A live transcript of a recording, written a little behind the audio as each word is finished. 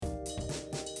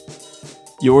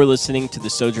You're listening to the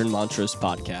Sojourn Montrose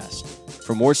podcast.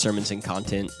 For more sermons and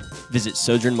content, visit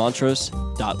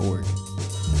sojournmontrose.org.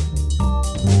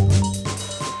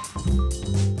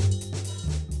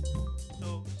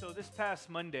 So this past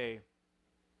Monday,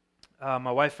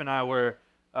 my wife and I were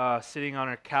sitting on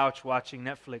our couch watching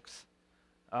Netflix,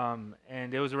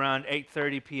 and it was around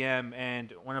 8:30 p.m.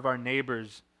 and one of our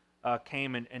neighbors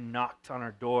came and knocked on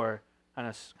our door, kind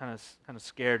of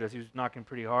scared us. He was knocking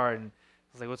pretty hard, and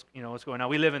I was like, what's going on?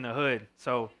 We live in the hood,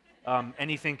 so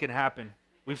anything can happen.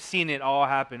 We've seen it all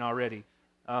happen already,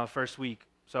 first week.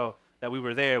 So that we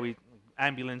were there,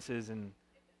 ambulances and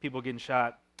people getting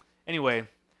shot. Anyway,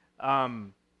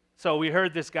 so we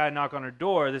heard this guy knock on our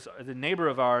door. The neighbor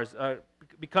of ours,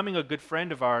 becoming a good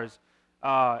friend of ours.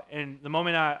 And the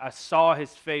moment I saw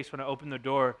his face when I opened the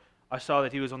door, I saw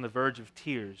that he was on the verge of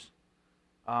tears.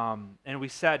 And we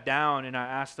sat down, and I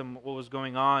asked him what was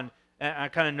going on. And I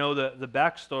kind of know the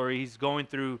backstory. He's going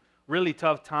through really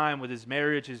tough time with his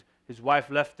marriage. His wife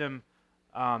left him,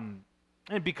 and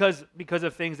because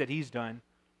of things that he's done,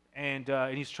 and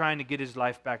he's trying to get his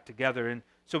life back together. And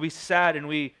so we sat, and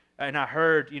I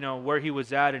heard where he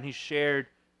was at, and he shared,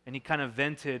 and he kind of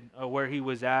vented where he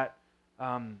was at.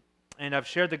 And I've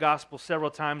shared the gospel several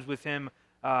times with him.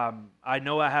 I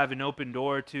know I have an open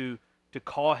door to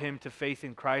call him to faith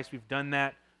in Christ. We've done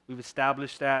that. We've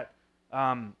established that.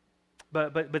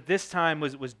 But this time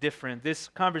was different. This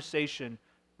conversation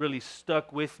really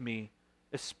stuck with me,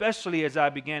 especially as I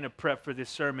began to prep for this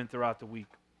sermon throughout the week.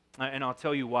 And I'll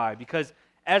tell you why. Because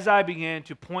as I began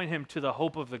to point him to the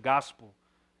hope of the gospel,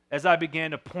 as I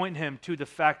began to point him to the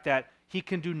fact that he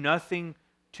can do nothing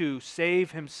to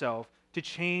save himself, to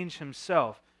change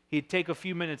himself, he'd take a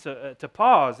few minutes to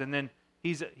pause, and then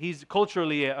he's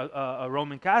culturally a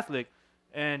Roman Catholic,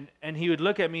 and he would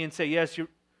look at me and say, "Yes,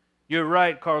 you're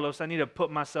right, Carlos. I need to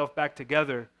put myself back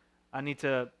together. I need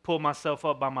to pull myself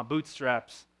up by my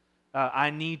bootstraps. I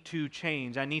need to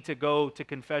change. I need to go to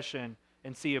confession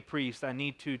and see a priest. I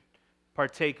need to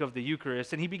partake of the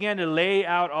Eucharist." And he began to lay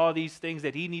out all these things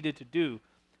that he needed to do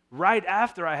right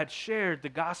after I had shared the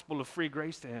gospel of free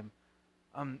grace to him.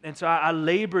 And so I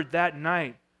labored that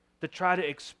night to try to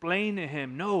explain to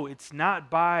him, no, it's not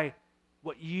by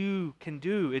what you can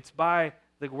do. It's by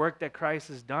the work that Christ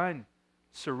has done.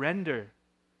 Surrender.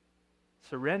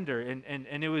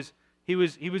 And he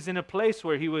was in a place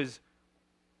where he was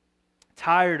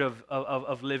tired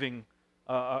of living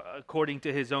according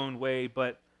to his own way,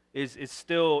 but is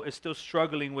still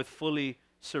struggling with fully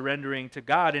surrendering to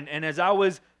God. And as I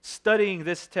was studying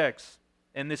this text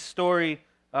and this story,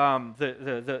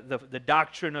 the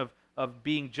doctrine of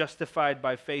being justified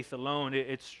by faith alone,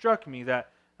 it struck me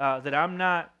that I'm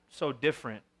not so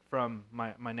different from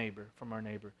my neighbor, from our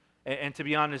neighbor. And to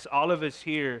be honest, all of us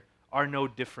here are no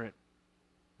different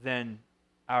than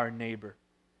our neighbor.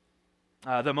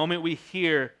 The moment we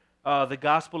hear the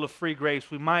gospel of free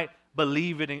grace, we might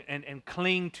believe it and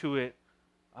cling to it.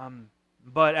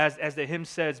 But as the hymn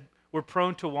says, we're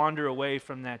prone to wander away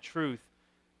from that truth.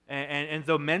 And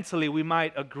though mentally we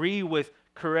might agree with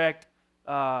correct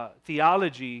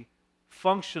theology,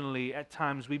 functionally at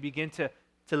times we begin to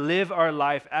live our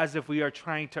life as if we are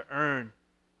trying to earn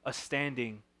a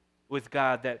standing with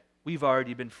God that we've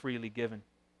already been freely given.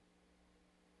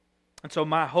 And so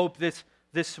my hope this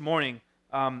morning,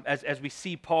 as we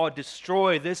see Paul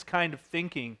destroy this kind of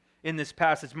thinking in this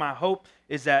passage, my hope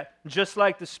is that just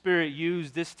like the Spirit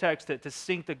used this text to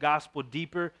sink the gospel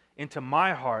deeper into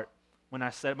my heart, when I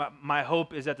said my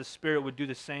hope is that the Spirit would do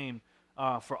the same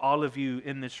for all of you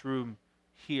in this room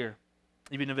here,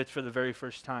 even if it's for the very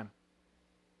first time.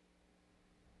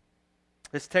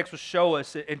 This text will show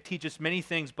us and teach us many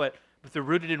things, but they're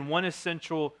rooted in one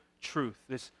essential truth,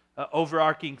 this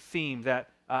overarching theme that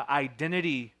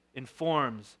identity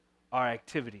informs our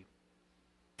activity.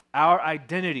 Our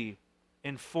identity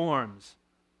informs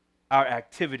our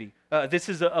activity. This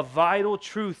is a vital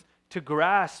truth to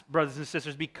grasp, brothers and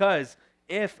sisters, because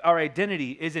if our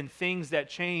identity is in things that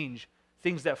change,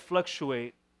 things that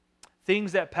fluctuate,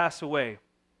 things that pass away,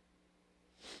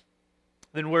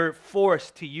 then we're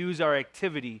forced to use our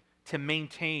activity to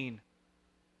maintain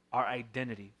our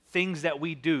identity. Things that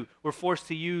we do, we're forced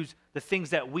to use the things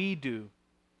that we do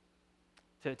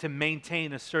to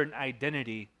maintain a certain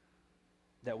identity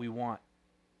that we want.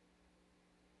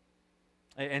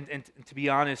 And to be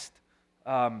honest,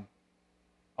 all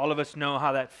of us know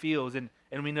how that feels, and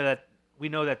we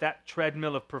know that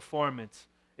treadmill of performance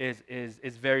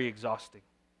is very exhausting.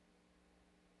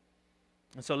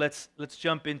 And so let's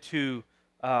jump into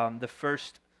the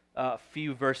first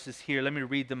few verses here. Let me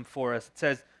read them for us. It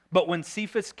says, "But when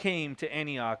Cephas came to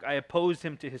Antioch, I opposed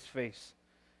him to his face,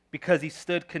 because he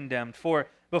stood condemned. For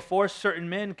before certain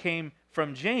men came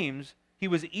from James, he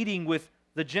was eating with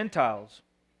the Gentiles.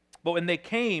 But when they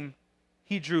came,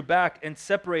 he drew back and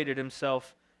separated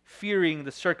himself, fearing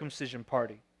the circumcision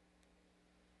party.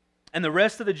 And the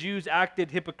rest of the Jews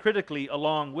acted hypocritically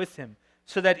along with him,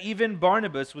 so that even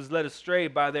Barnabas was led astray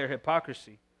by their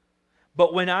hypocrisy.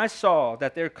 But when I saw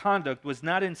that their conduct was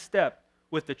not in step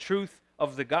with the truth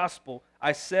of the gospel,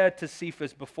 I said to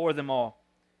Cephas before them all,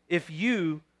 if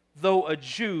you, though a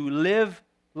Jew, live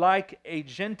like a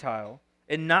Gentile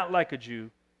and not like a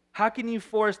Jew, how can you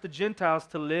force the Gentiles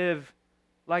to live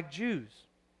like Jews?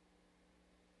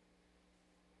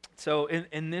 So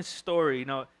in this story,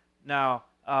 now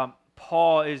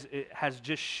Paul has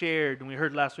just shared, and we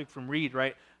heard last week from Reed,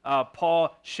 right?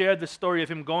 Paul shared the story of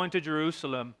him going to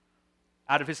Jerusalem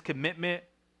out of his commitment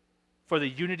for the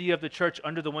unity of the church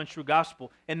under the one true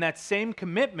gospel. And that same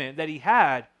commitment that he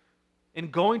had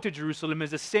in going to Jerusalem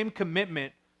is the same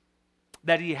commitment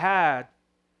that he had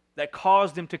that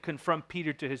caused him to confront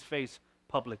Peter to his face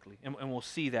publicly. And we'll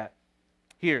see that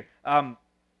here.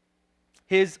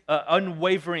 His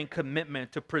unwavering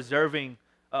commitment to preserving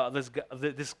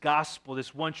this gospel,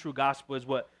 this one true gospel, is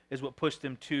what pushed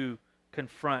him to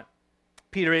confront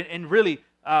Peter. And really,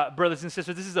 brothers and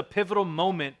sisters, this is a pivotal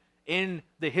moment in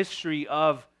the history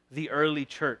of the early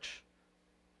church,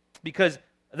 because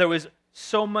there was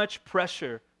so much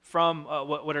pressure from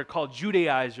what are called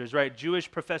Judaizers, right?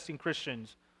 Jewish professing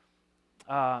Christians,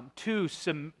 to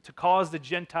cause the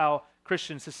Gentile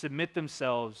Christians to submit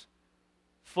themselves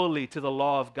fully to the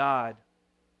law of God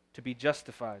to be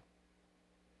justified.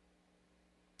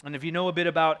 And if you know a bit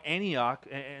about Antioch,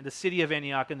 and the city of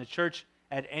Antioch and the church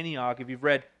at Antioch, if you've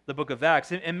read the book of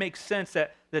Acts, it makes sense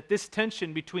that this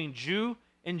tension between Jew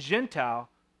and Gentile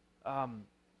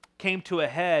came to a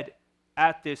head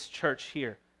at this church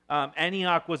here.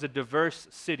 Antioch was a diverse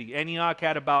city. Antioch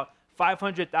had about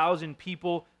 500,000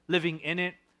 people living in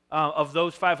it. Of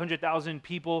those 500,000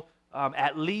 people,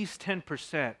 at least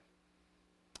 10%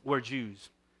 were Jews.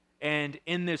 And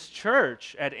in this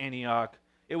church at Antioch,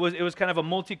 it was kind of a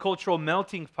multicultural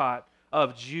melting pot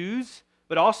of Jews,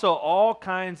 but also all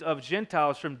kinds of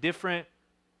Gentiles from different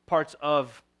parts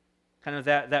of kind of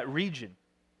that region.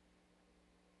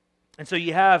 And so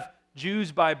you have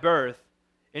Jews by birth,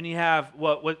 and you have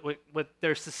what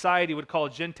their society would call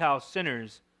Gentile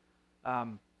sinners,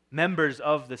 members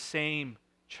of the same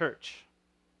church,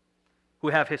 who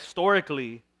have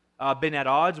historically been at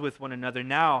odds with one another.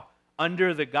 Now,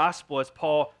 under the gospel, as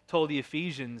Paul told the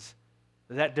Ephesians,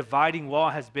 that dividing wall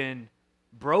has been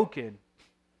broken.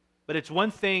 But it's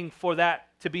one thing for that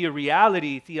to be a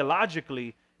reality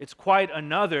theologically. It's quite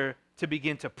another to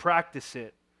begin to practice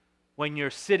it when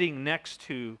you're sitting next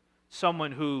to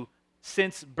someone who,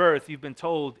 since birth, you've been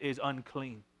told is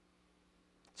unclean.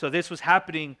 So this was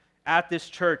happening at this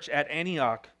church at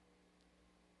Antioch.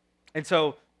 And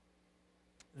so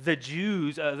the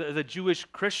Jews, the Jewish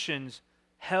Christians,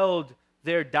 held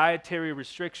their dietary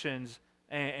restrictions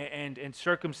and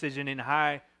circumcision in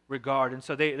high regard. And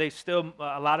so they still,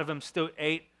 a lot of them still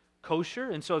ate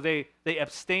kosher, and so they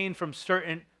abstained from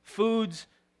certain foods.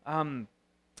 They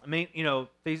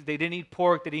didn't eat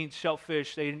pork, they didn't eat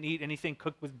shellfish, they didn't eat anything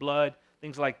cooked with blood,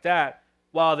 things like that.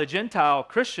 While the Gentile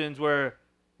Christians were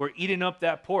eating up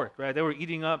that pork, right? They were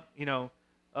eating up, they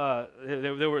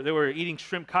were eating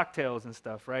shrimp cocktails and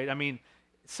stuff, right? I mean,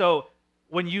 so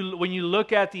when you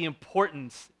look at the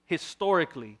importance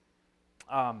historically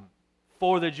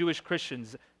for the Jewish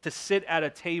Christians to sit at a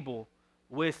table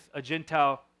with a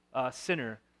Gentile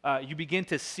sinner, you begin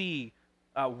to see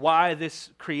why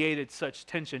this created such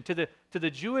tension. To the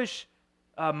Jewish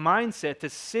mindset, to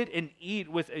sit and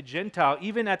eat with a Gentile,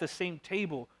 even at the same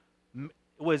table,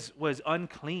 was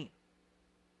unclean.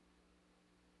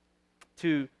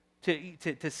 To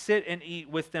sit and eat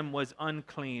with them was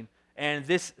unclean. And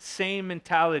this same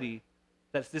mentality,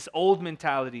 this old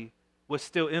mentality, was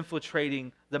still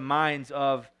infiltrating the minds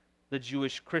of the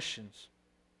Jewish Christians.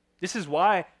 This is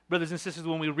why, brothers and sisters,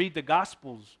 when we read the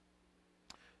Gospels,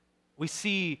 we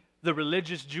see the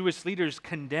religious Jewish leaders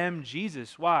condemn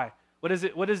Jesus. Why? What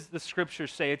does the Scripture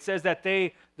say? It says that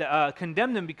they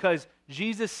condemned him because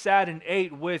Jesus sat and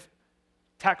ate with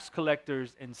tax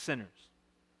collectors and sinners.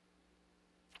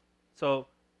 So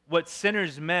what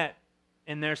sinners meant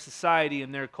in their society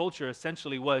and their culture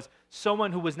essentially was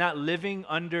someone who was not living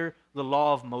under the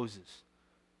law of Moses.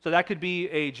 So that could be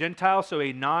a Gentile, so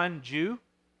a non-Jew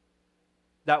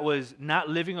that was not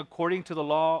living according to the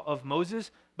law of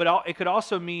Moses, but it could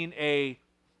also mean a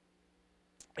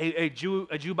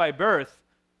Jew by birth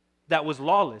that was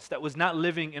lawless, that was not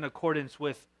living in accordance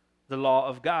with the law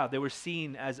of God. They were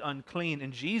seen as unclean.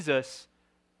 And Jesus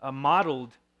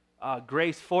modeled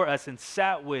grace for us and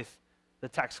sat with the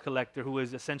tax collector, who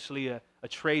was essentially a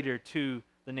traitor to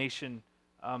the nation,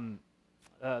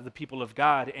 the people of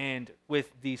God, and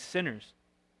with these sinners.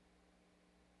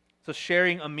 So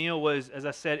sharing a meal was, as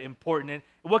I said, important. And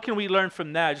what can we learn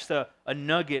from that? Just a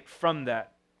nugget from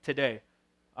that today.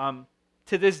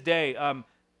 To this day,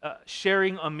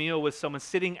 sharing a meal with someone,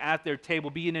 sitting at their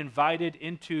table, being invited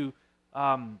into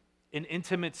an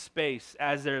intimate space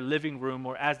as their living room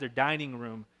or as their dining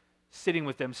room, sitting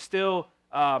with them, still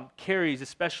carries,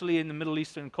 especially in the Middle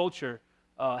Eastern culture,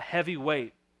 heavy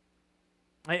weight.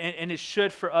 And it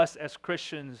should for us as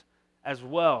Christians as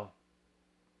well,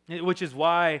 which is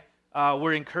why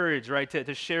we're encouraged, right,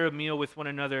 to share a meal with one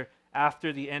another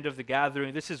after the end of the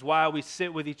gathering. This is why we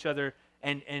sit with each other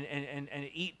and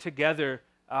eat together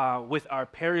with our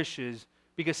parishes,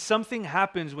 because something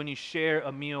happens when you share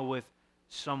a meal with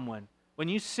someone. When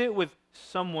you sit with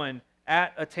someone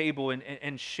at a table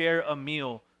and share a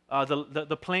meal,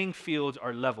 the playing fields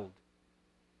are leveled.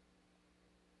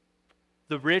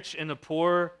 The rich and the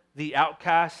poor, the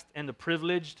outcast and the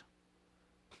privileged,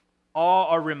 all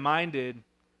are reminded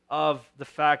of the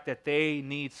fact that they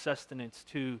need sustenance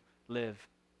to live.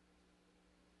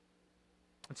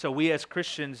 And so we as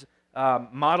Christians,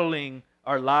 modeling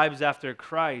our lives after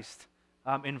Christ,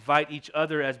 invite each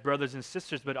other as brothers and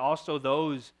sisters, but also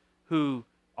those who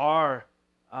are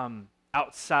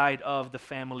outside of the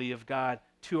family of God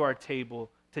to our table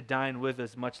to dine with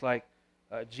us, much like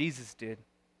Jesus did.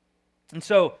 And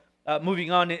so,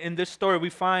 moving on in this story, we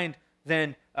find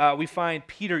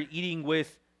Peter eating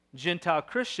with Gentile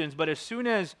Christians, but as soon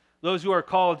as those who are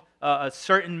called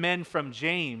certain men from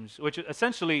James, which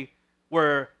essentially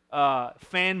were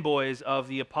fanboys of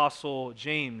the Apostle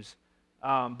James,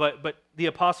 but the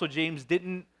Apostle James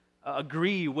didn't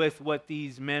agree with what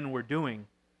these men were doing.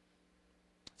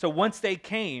 So once they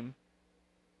came,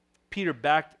 Peter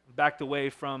backed away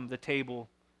from the table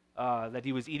that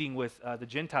he was eating with the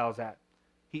Gentiles at.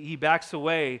 He backs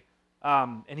away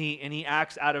and he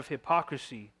acts out of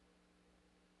hypocrisy.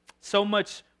 So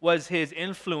much was his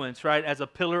influence, right, as a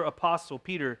pillar apostle,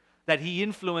 Peter, that he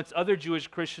influenced other Jewish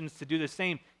Christians to do the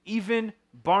same. Even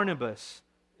Barnabas,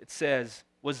 it says,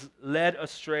 was led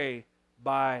astray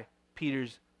by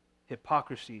Peter's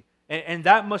hypocrisy. And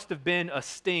that must have been a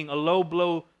sting, a low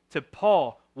blow to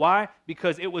Paul. Why?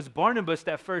 Because it was Barnabas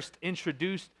that first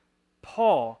introduced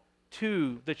Paul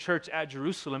to the church at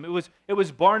Jerusalem. It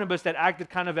was Barnabas that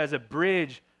acted kind of as a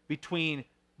bridge between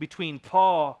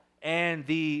Paul and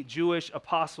the Jewish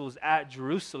apostles at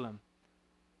Jerusalem.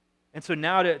 And so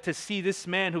now to see this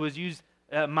man who was used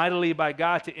mightily by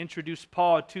God to introduce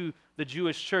Paul to the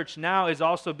Jewish church now is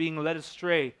also being led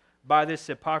astray by this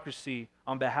hypocrisy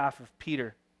on behalf of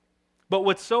Peter. But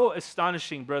what's so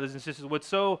astonishing, brothers and sisters, what's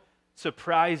so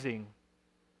surprising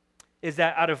is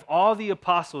that out of all the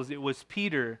apostles, it was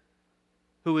Peter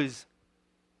who is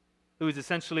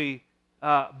essentially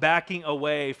backing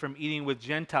away from eating with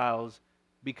Gentiles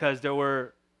because there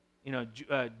were,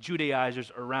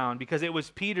 Judaizers around. Because it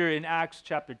was Peter in Acts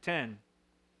chapter 10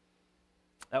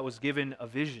 that was given a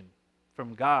vision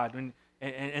from God,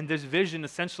 and this vision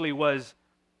essentially was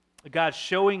God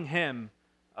showing him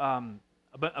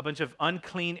a bunch of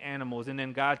unclean animals, and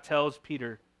then God tells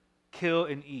Peter, "Kill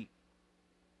and eat."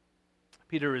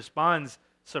 Peter responds,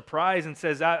 surprised, and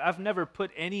says, I've never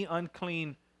put any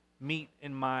unclean meat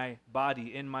in my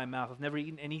body, in my mouth. I've never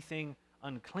eaten anything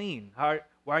unclean. Why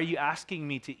are you asking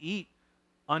me to eat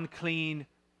unclean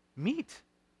meat?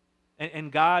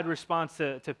 And God responds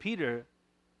to Peter,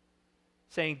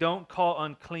 saying, don't call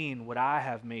unclean what I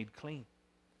have made clean.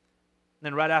 And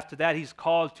then right after that, he's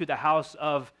called to the house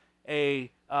of a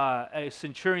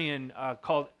centurion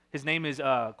called, his name is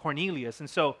Cornelius. And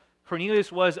so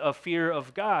Cornelius was a fear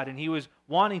of God, and he was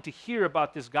wanting to hear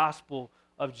about this gospel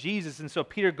of Jesus. And so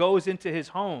Peter goes into his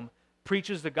home,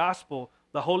 preaches the gospel,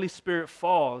 the Holy Spirit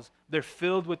falls, they're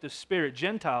filled with the Spirit.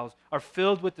 Gentiles are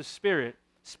filled with the Spirit,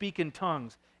 speak in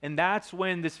tongues. And that's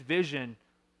when this vision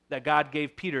that God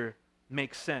gave Peter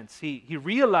makes sense. He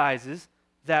realizes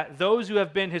that those who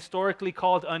have been historically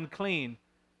called unclean,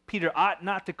 Peter ought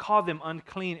not to call them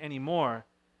unclean anymore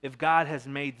if God has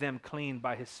made them clean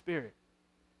by his Spirit.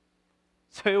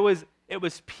 So it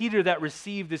was Peter that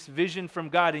received this vision from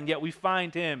God, and yet we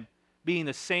find him being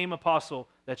the same apostle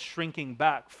that's shrinking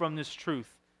back from this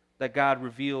truth that God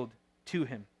revealed to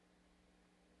him.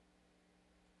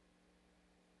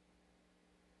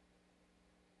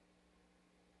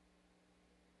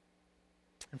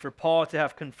 And for Paul to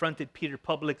have confronted Peter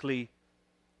publicly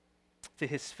to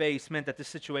his face meant that this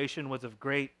situation was of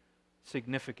great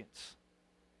significance.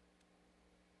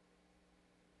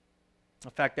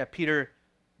 The fact that Peter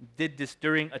did this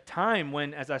during a time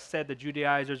when, as I said, the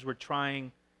Judaizers were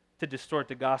trying to distort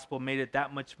the gospel made it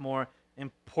that much more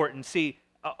important. See,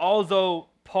 although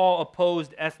Paul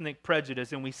opposed ethnic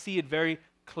prejudice, and we see it very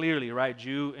clearly, right,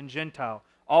 Jew and Gentile,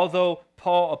 although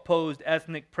Paul opposed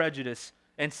ethnic prejudice,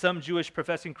 and some Jewish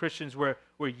professing Christians were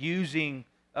using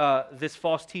this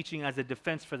false teaching as a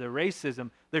defense for their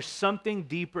racism, there's something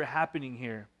deeper happening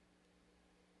here.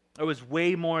 There was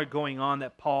way more going on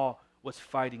that Paul was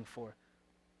fighting for.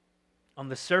 On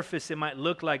the surface, it might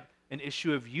look like an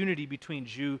issue of unity between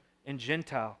Jew and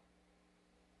Gentile.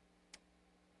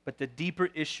 But the deeper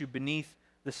issue beneath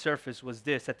the surface was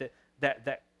this,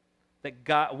 that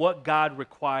God, what God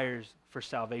requires for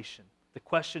salvation. The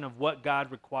question of what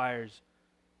God requires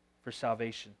for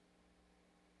salvation.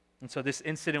 And so this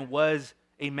incident was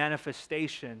a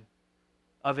manifestation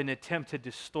of an attempt to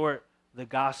distort the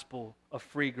gospel of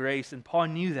free grace. And Paul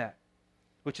knew that,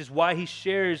 which is why he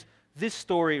shares this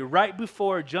story right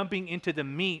before jumping into the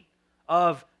meat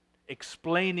of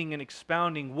explaining and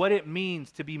expounding what it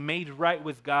means to be made right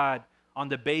with God on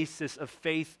the basis of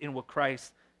faith in what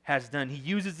Christ has done. He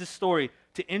uses this story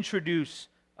to introduce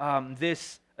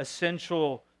this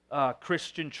essential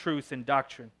Christian truth and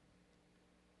doctrine.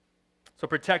 So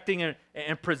protecting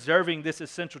and preserving this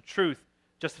essential truth,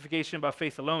 justification by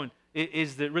faith alone,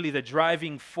 is really the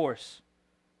driving force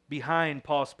behind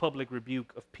Paul's public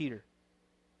rebuke of Peter.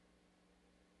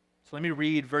 So let me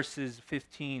read verses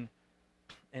 15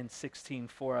 and 16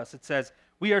 for us. It says,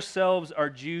 "We ourselves are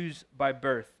Jews by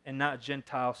birth and not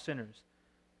Gentile sinners.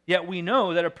 Yet we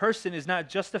know that a person is not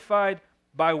justified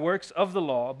by works of the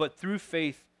law, but through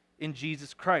faith in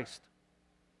Jesus Christ.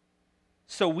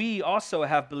 So we also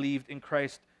have believed in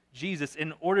Christ Jesus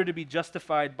in order to be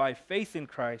justified by faith in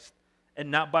Christ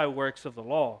and not by works of the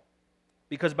law.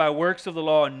 Because by works of the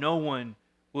law, no one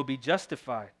will be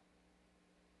justified."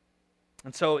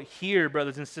 And so here,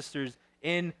 brothers and sisters,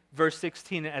 in verse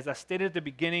 16, as I stated at the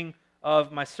beginning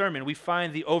of my sermon, we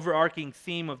find the overarching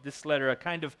theme of this letter, a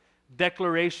kind of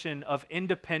declaration of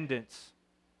independence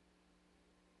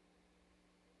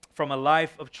from a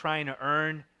life of trying to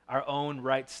earn our own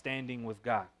right standing with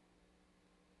God.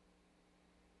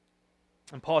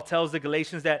 And Paul tells the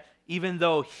Galatians that even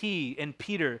though he and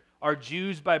Peter are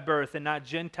Jews by birth and not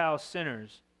Gentile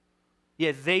sinners,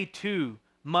 yet they too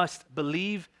must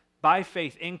believe by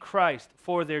faith in Christ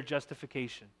for their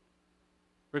justification,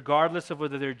 regardless of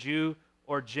whether they're Jew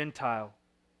or Gentile.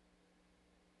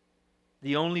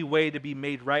 The only way to be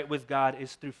made right with God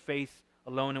is through faith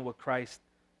alone in what Christ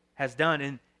has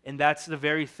done. And that's the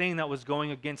very thing that was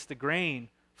going against the grain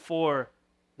for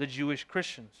the Jewish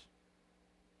Christians.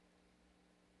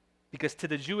 Because to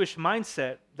the Jewish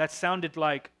mindset, that sounded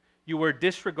like you were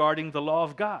disregarding the law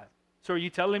of God. So are you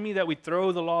telling me that we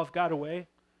throw the law of God away?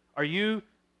 Are you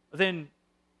then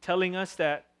telling us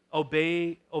that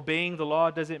obeying the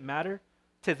law doesn't matter?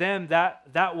 To them,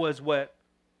 that was what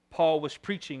Paul was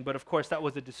preaching, but of course that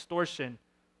was a distortion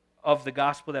of the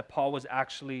gospel that Paul was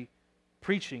actually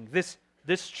preaching.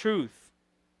 This truth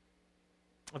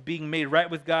of being made right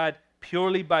with God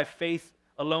purely by faith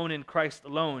alone in Christ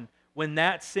alone, when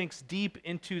that sinks deep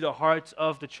into the hearts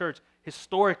of the church,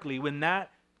 historically, when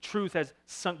that truth has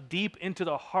sunk deep into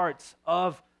the hearts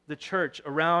of the church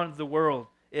around the world,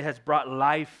 it has brought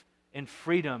life and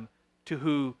freedom to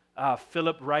who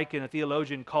Philip Ryken, a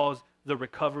theologian, calls the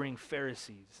recovering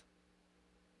Pharisees.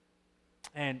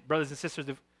 And brothers and sisters,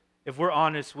 if we're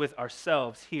honest with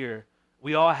ourselves here,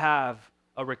 we all have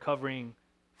a recovering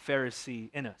Pharisee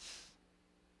in us.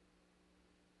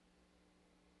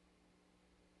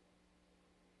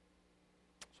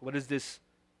 So what does this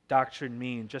doctrine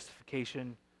mean?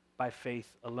 Justification by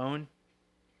faith alone?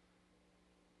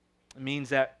 It means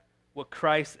that what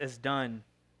Christ has done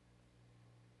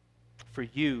for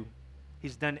you,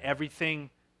 He's done everything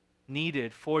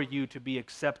needed for you to be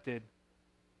accepted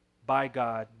by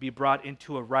God, be brought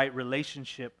into a right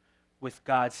relationship with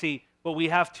God. See, what we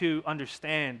have to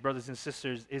understand, brothers and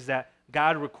sisters, is that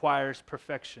God requires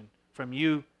perfection from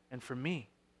you and from me.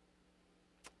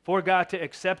 For God to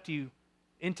accept you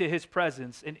into His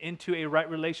presence and into a right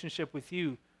relationship with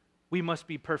you, we must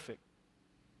be perfect.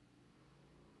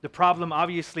 The problem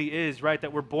obviously is, right,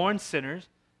 that we're born sinners,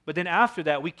 but then after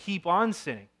that we keep on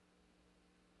sinning.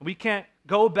 We can't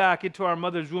go back into our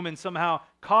mother's womb and somehow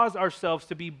cause ourselves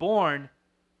to be born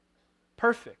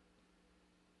perfect.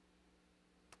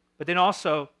 But then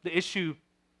also, the issue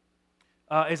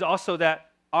is also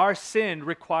that our sin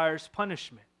requires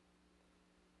punishment.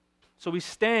 So we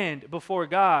stand before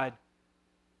God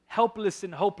helpless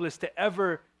and hopeless to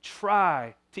ever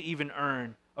try to even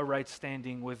earn a right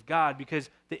standing with God, because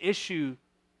the issue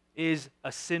is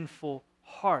a sinful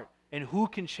heart. And who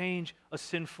can change a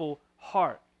sinful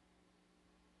heart?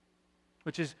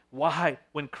 Which is why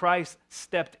when Christ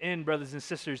stepped in, brothers and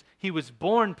sisters, he was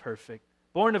born perfect,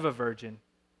 born of a virgin,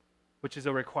 which is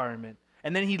a requirement.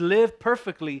 And then he lived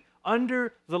perfectly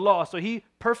under the law. So he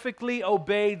perfectly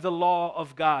obeyed the law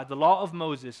of God, the law of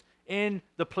Moses, in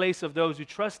the place of those who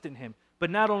trust in him.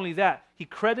 But not only that, he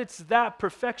credits that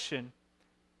perfection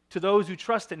to those who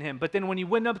trust in him. But then when he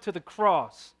went up to the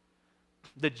cross,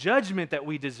 the judgment that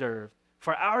we deserve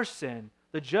for our sin,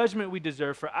 the judgment we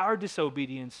deserve for our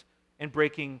disobedience and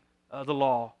breaking the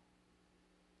law,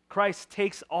 Christ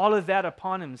takes all of that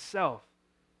upon himself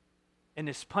and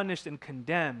is punished and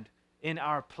condemned in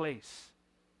our place.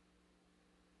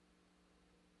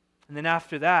 And then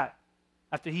after that,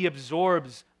 after he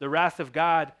absorbs the wrath of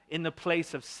God in the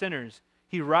place of sinners,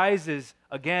 he rises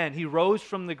again. He rose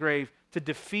from the grave to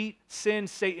defeat sin,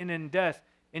 Satan, and death,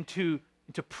 and to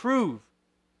prove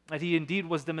that he indeed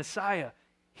was the Messiah.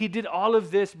 He did all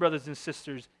of this, brothers and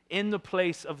sisters, in the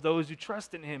place of those who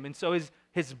trust in him. And so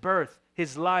his birth,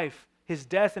 his life, his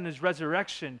death, and his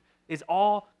resurrection is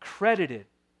all credited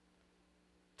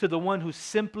to the one who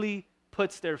simply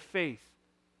puts their faith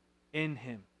in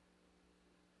him.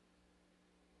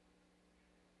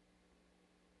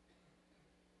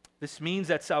 This means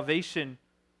that salvation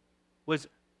was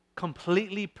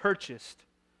completely purchased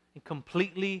and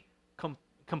completely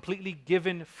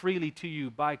given freely to you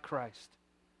by Christ.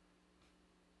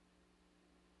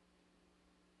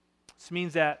 This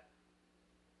means that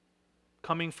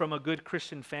coming from a good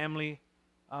Christian family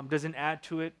doesn't add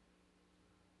to it.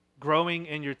 Growing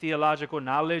in your theological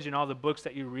knowledge and all the books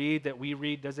that you read, that we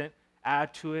read, doesn't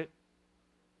add to it.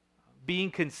 Being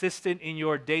consistent in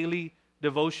your daily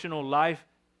devotional life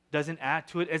doesn't add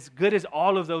to it. As good as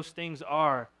all of those things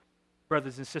are,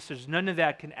 brothers and sisters, none of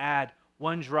that can add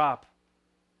one drop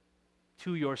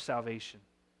to your salvation.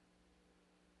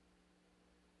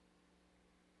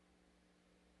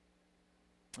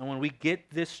 And when we get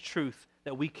this truth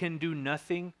that we can do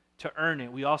nothing to earn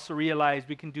it, we also realize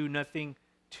we can do nothing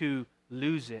to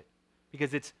lose it,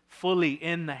 because it's fully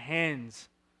in the hands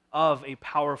of a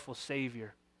powerful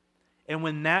Savior. And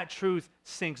when that truth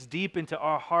sinks deep into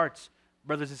our hearts,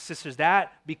 brothers and sisters,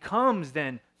 that becomes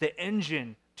then the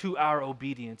engine to our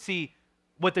obedience. See,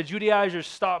 what the Judaizers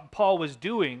stopped Paul was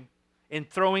doing in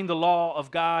throwing the law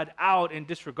of God out and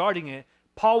disregarding it,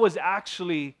 Paul was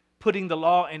actually putting the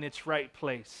law in its right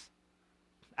place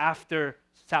after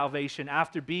salvation,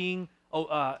 after being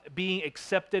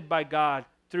accepted by God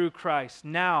through Christ.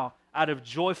 Now, out of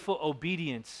joyful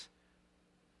obedience,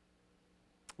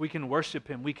 we can worship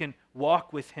him, we can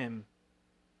walk with him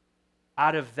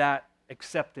out of that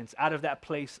acceptance, out of that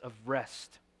place of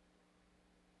rest.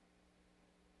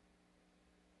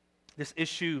 This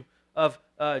issue of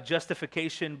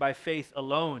justification by faith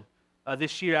alone,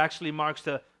 this year actually marks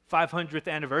the 500th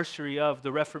anniversary of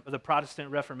the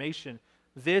Protestant Reformation.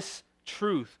 This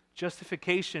truth,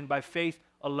 justification by faith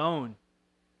alone,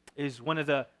 is one of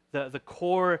the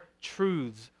core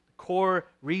truths, core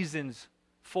reasons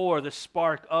for the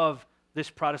spark of this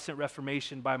Protestant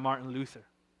Reformation by Martin Luther.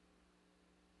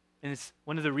 And it's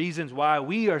one of the reasons why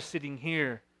we are sitting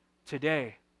here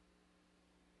today.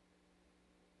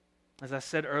 As I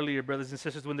said earlier, brothers and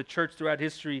sisters, when the church throughout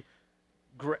history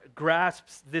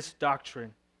grasps this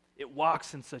doctrine, it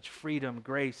walks in such freedom,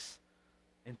 grace,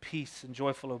 and peace and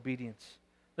joyful obedience.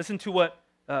 Listen to what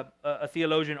a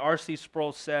theologian, R.C.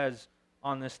 Sproul, says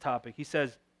on this topic. He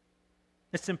says,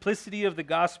 the simplicity of the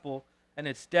gospel and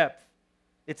its depth,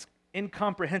 its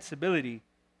incomprehensibility,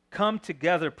 come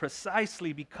together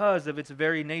precisely because of its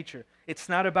very nature. It's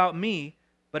not about me,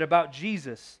 but about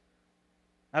Jesus.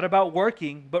 Not about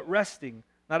working, but resting.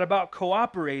 Not about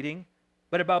cooperating,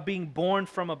 but about being born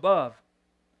from above.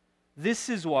 This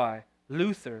is why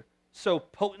Luther so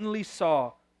potently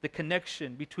saw the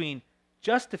connection between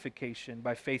justification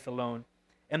by faith alone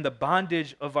and the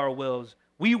bondage of our wills.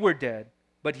 We were dead,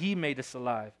 but he made us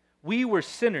alive. We were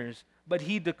sinners, but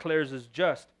he declares us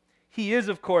just. He is,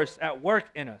 of course, at work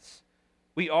in us.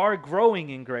 We are growing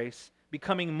in grace,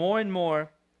 becoming more and more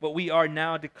what we are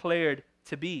now declared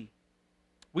to be.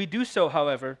 We do so,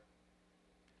 however,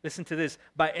 listen to this,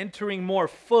 by entering more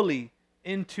fully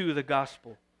into the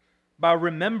gospel, by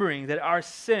remembering that our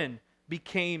sin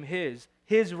became his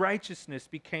righteousness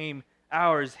became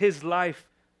ours, his life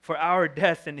for our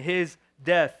death, and his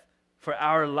death for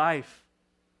our life.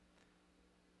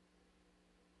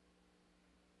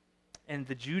 And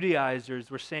the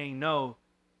Judaizers were saying, no,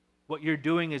 what you're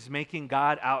doing is making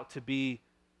God out to be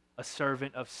a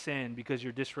servant of sin because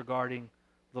you're disregarding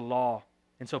the law.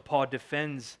 And so Paul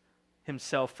defends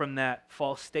himself from that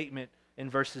false statement in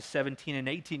verses 17 and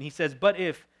 18. He says, "But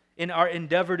if in our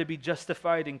endeavor to be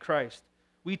justified in Christ,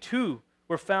 we too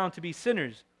were found to be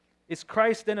sinners, is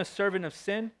Christ then a servant of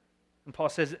sin?" And Paul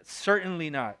says, "Certainly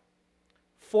not.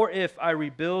 For if I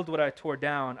rebuild what I tore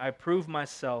down, I prove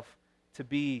myself to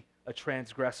be a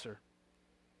transgressor."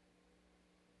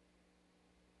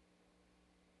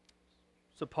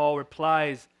 So Paul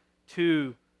replies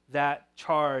to that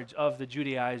charge of the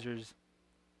Judaizers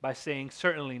by saying,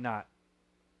 "Certainly not."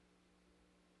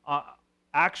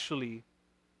 Actually,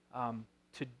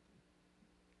 to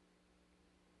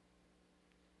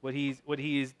what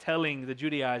he is telling the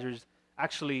Judaizers,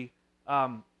 actually,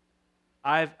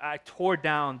 I tore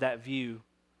down that view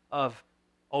of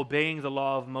obeying the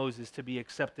law of Moses to be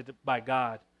accepted by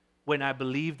God when I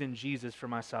believed in Jesus for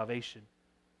my salvation.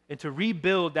 And to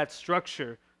rebuild that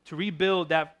structure, to rebuild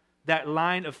that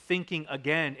line of thinking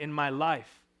again in my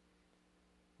life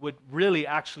would really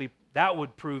that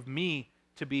would prove me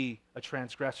to be a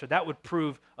transgressor. That would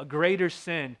prove a greater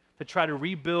sin to try to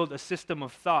rebuild a system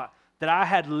of thought that I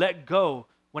had let go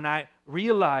when I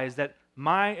realized that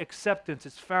my acceptance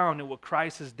is found in what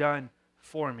Christ has done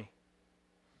for me.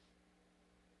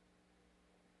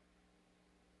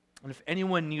 And if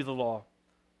anyone knew the law,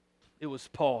 it was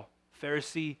Paul,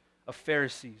 Pharisee of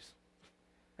Pharisees.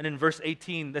 And in verse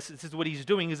 18, this is what he's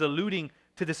doing. He's alluding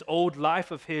to this old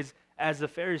life of his as a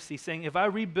Pharisee, saying, if I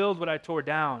rebuild what I tore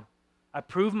down, I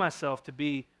prove myself to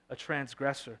be a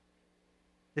transgressor.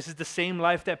 This is the same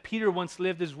life that Peter once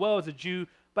lived as well as a Jew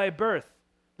by birth,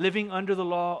 living under the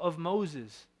law of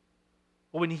Moses.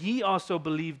 But when he also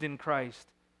believed in Christ,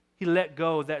 he let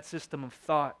go of that system of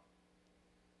thought.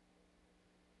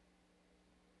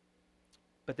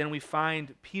 But then we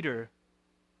find Peter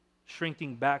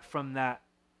shrinking back from that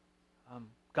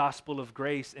gospel of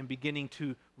grace and beginning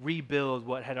to rebuild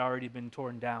what had already been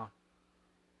torn down.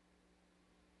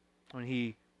 When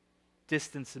he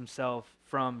distanced himself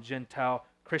from Gentile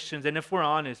Christians. And if we're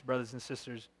honest, brothers and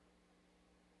sisters,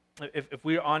 if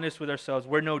we're honest with ourselves,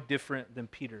 we're no different than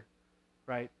Peter,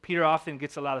 right? Peter often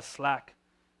gets a lot of slack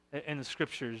in the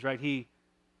scriptures, right? He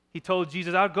told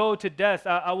Jesus, I'll go to death,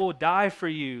 I will die for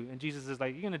you. And Jesus is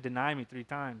like, you're going to deny me 3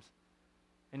 times.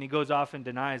 And he goes off and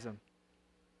denies him,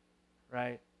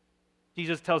 right?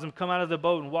 Jesus tells him, come out of the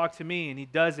boat and walk to me, and he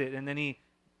does it, and then he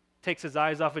takes his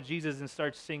eyes off of Jesus and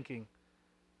starts sinking.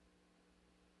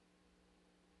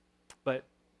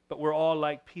 But we're all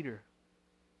like Peter.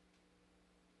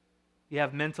 You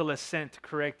have mental assent to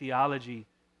correct theology,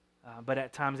 but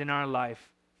at times in our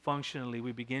life, functionally,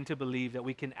 we begin to believe that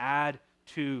we can add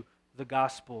to the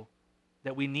gospel,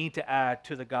 that we need to add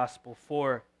to the gospel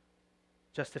for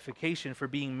justification, for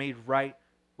being made right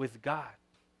with God.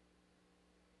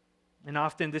 And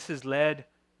often this is led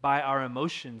by our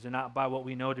emotions and not by what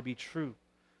we know to be true.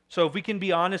 So if we can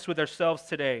be honest with ourselves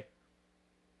today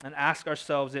and ask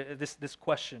ourselves this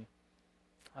question,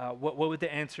 what would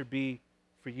the answer be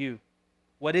for you?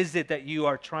 What is it that you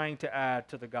are trying to add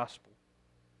to the gospel?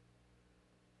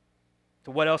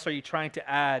 So what else are you trying to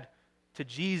add to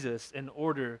Jesus in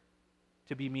order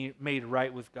to be made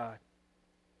right with God?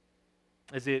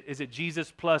 Is it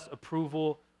Jesus plus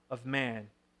approval of man?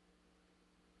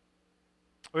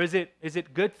 Or is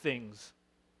it good things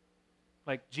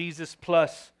like Jesus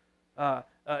plus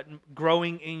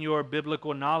growing in your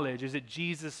biblical knowledge? Is it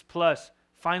Jesus plus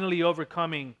finally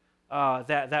overcoming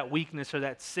that weakness or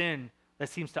that sin that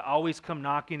seems to always come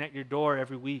knocking at your door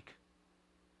every week?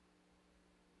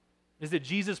 Is it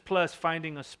Jesus plus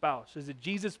finding a spouse? Is it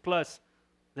Jesus plus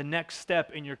the next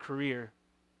step in your career?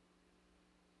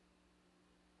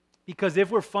 Because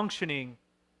if we're functioning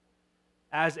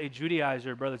as a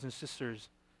Judaizer, brothers and sisters,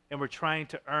 and we're trying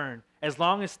to earn, as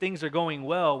long as things are going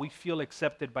well, we feel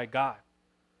accepted by God.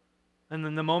 And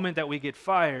then the moment that we get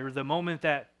fired, or the moment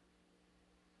that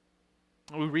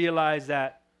we realize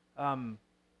that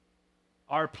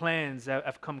our plans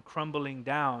have come crumbling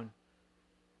down,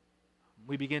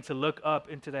 we begin to look up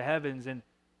into the heavens and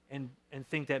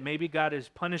think that maybe God is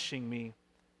punishing me.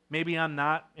 Maybe I'm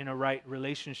not in a right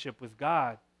relationship with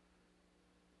God.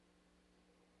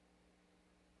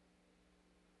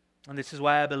 And this is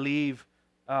why I believe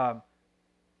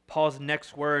Paul's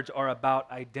next words are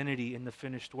about identity in the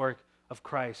finished work of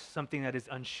Christ, something that is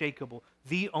unshakable,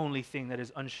 the only thing that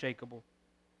is unshakable.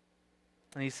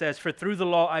 And he says, for through the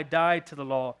law I died to the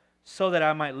law, so that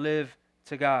I might live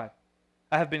to God.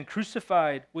 I have been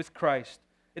crucified with Christ.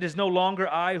 It is no longer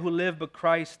I who live, but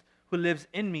Christ who lives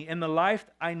in me. In the life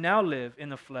I now live in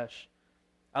the flesh,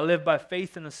 I live by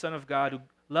faith in the Son of God who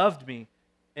loved me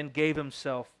and gave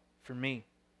himself for me.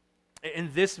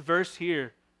 In this verse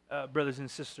here, brothers and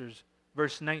sisters,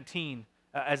 verse 19,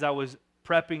 as I was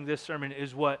prepping this sermon,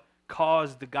 is what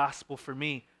caused the gospel for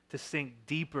me to sink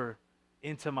deeper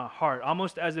into my heart,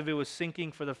 almost as if it was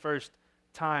sinking for the first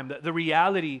time. The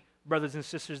reality, brothers and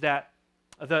sisters, that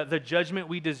the judgment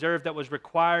we deserve that was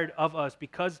required of us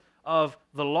because of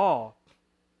the law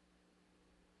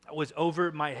was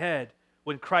over my head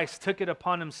when Christ took it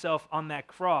upon himself on that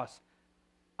cross.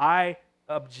 It's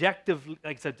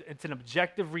an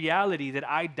objective reality that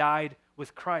I died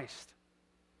with Christ.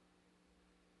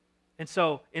 And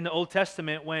so in the Old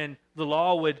Testament, when the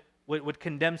law would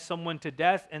condemn someone to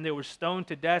death and they were stoned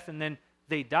to death and then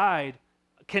they died,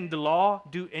 can the law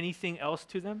do anything else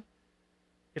to them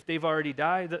if they've already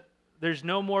died? There's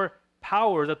no more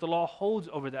power that the law holds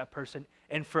over that person.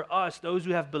 And for us, those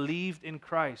who have believed in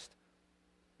Christ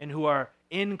and who are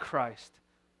in Christ,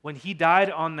 when he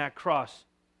died on that cross,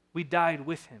 we died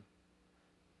with him.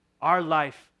 Our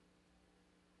life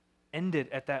ended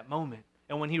at that moment.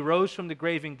 And when he rose from the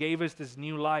grave and gave us this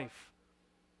new life,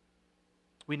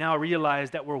 we now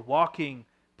realize that we're walking,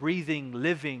 breathing,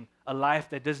 living a life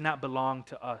that does not belong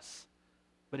to us,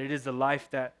 but it is the life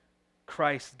that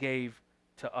Christ gave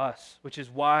to us, which is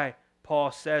why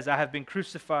Paul says, I have been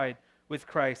crucified with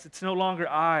Christ. It's no longer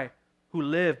I who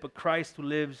live, but Christ who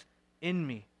lives in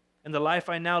me. And the life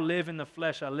I now live in the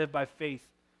flesh, I live by faith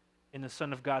in the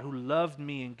Son of God who loved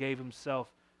me and gave himself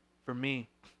for me.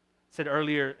 I said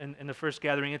earlier in the first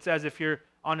gathering, it's as if you're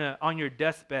on your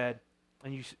deathbed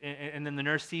and then the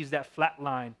nurse sees that flat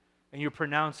line and you're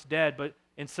pronounced dead, but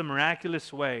in some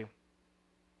miraculous way,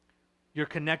 you're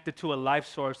connected to a life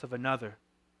source of another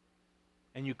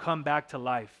and you come back to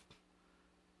life.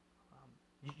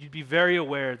 You'd be very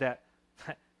aware that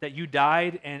you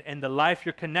died and the life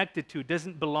you're connected to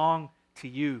doesn't belong to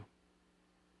you.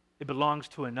 It belongs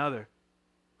to another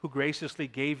who graciously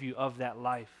gave you of that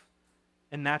life.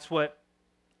 And that's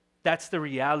the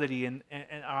reality and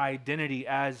our identity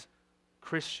as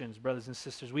Christians, brothers and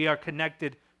sisters. We are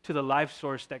connected to the life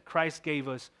source that Christ gave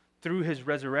us through his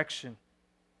resurrection.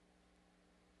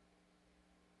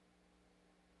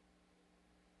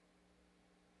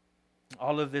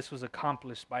 All of this was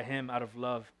accomplished by him out of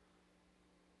love,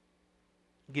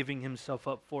 giving himself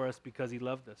up for us because he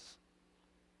loved us.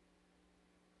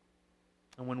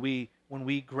 And when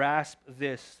we grasp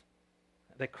this,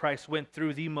 that Christ went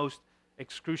through the most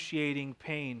excruciating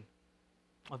pain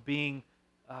of being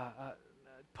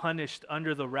punished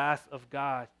under the wrath of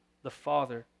God, the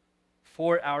Father,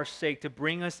 for our sake, to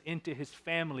bring us into his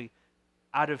family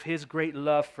out of his great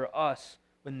love for us,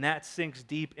 when that sinks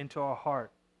deep into our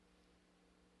heart,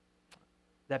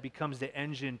 that becomes the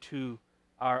engine to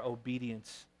our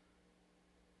obedience.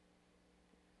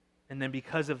 And then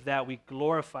because of that, we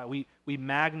glorify, we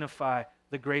magnify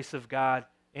the grace of God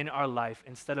in our life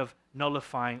instead of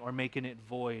nullifying or making it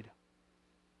void.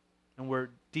 And we're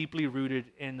deeply rooted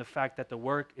in the fact that the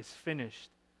work is finished.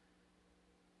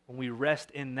 When we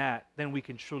rest in that, then we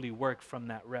can truly work from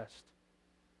that rest.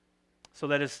 So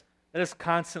let us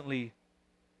constantly,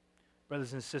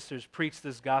 brothers and sisters, preach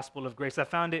this gospel of grace. I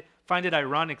find it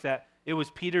ironic that it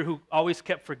was Peter who always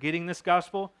kept forgetting this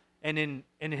gospel. And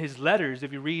in his letters,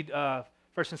 if you read 1st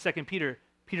and 2nd Peter,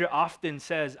 Peter often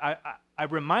says, I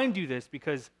remind you this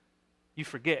because you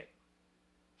forget.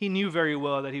 He knew very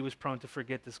well that he was prone to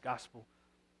forget this gospel.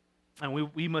 And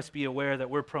we must be aware that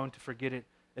we're prone to forget it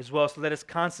as well. So let us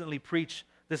constantly preach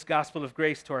this gospel of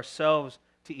grace to ourselves,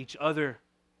 to each other.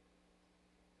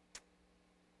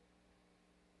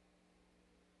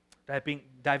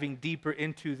 Diving deeper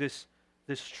into this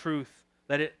truth.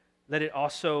 Let it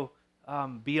also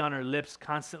be on our lips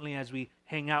constantly as we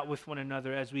hang out with one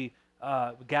another, as we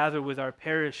gather with our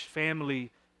parish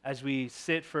family, as we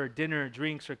sit for dinner,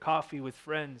 drinks, or coffee with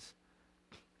friends.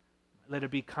 Let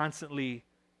it be constantly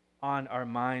on our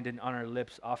mind and on our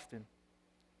lips often.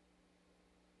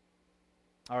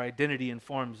 Our identity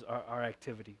informs our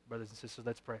activity. Brothers and sisters,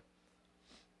 let's pray.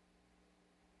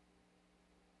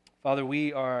 Father,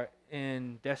 we are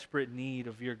in desperate need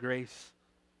of your grace.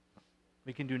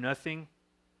 We can do nothing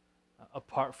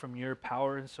apart from your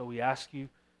power, and so we ask you,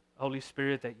 Holy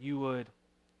Spirit, that you would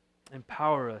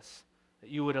empower us, that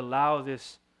you would allow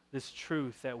this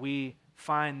truth, that we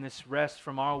find this rest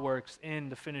from our works in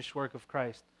the finished work of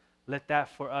Christ. Let that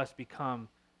for us become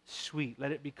sweet.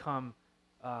 Let it become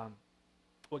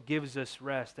what gives us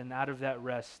rest, and out of that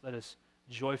rest, let us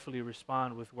joyfully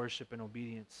respond with worship and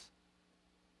obedience.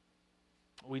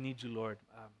 We need you, Lord.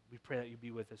 We pray that you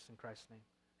be with us in Christ's name.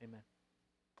 Amen.